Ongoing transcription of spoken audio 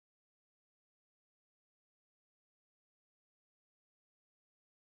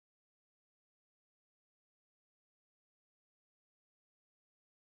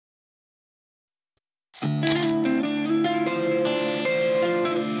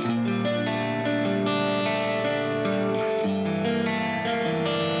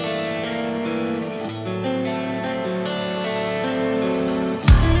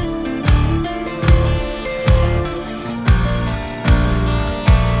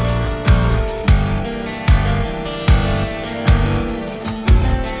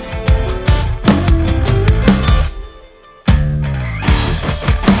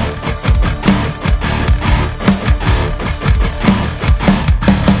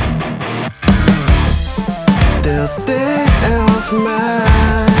state of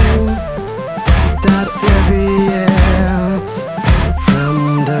mind that deviates from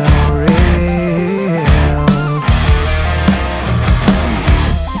the real.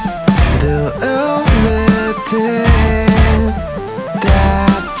 The only thing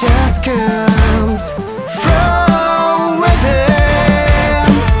that just comes from within.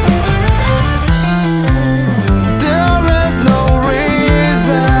 There is no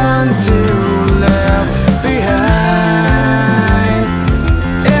reason to live behind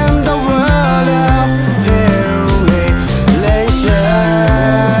in the world of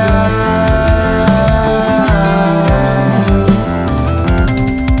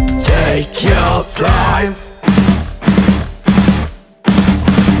humiliation. Take your time,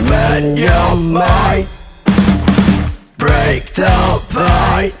 man your mind, break the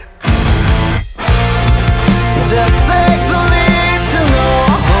bind. Just take the lead to know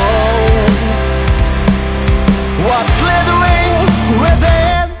what's slithering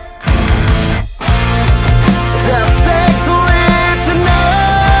within. Just take the lead to know.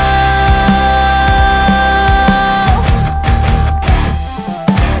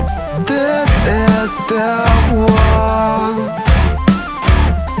 This is the one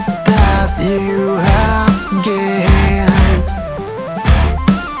that you have gained.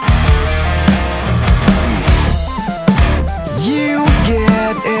 You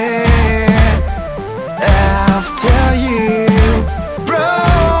get it after you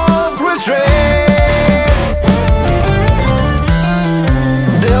broke restraint.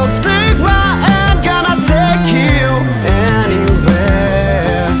 They'll stigma and gonna take you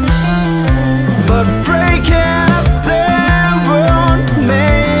anywhere, but breaking a thing won't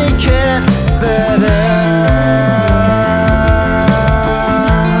make it better.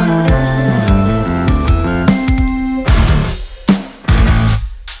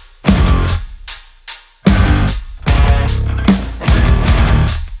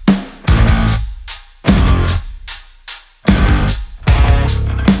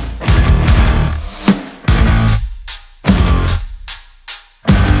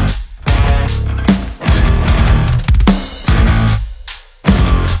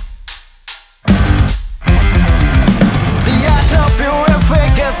 The act of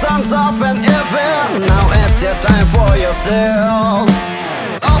purific essence of an evil. Now it's your time for yourself.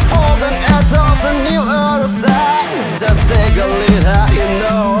 A fallen ethos, a new earth sign. Just take a lead, how you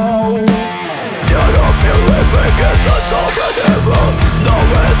know. The act of purific essence of an evil. Now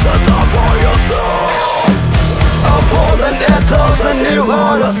it's your time for yourself. A fallen ethos, a new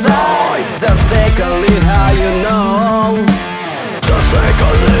earth sign. Just take a lead, how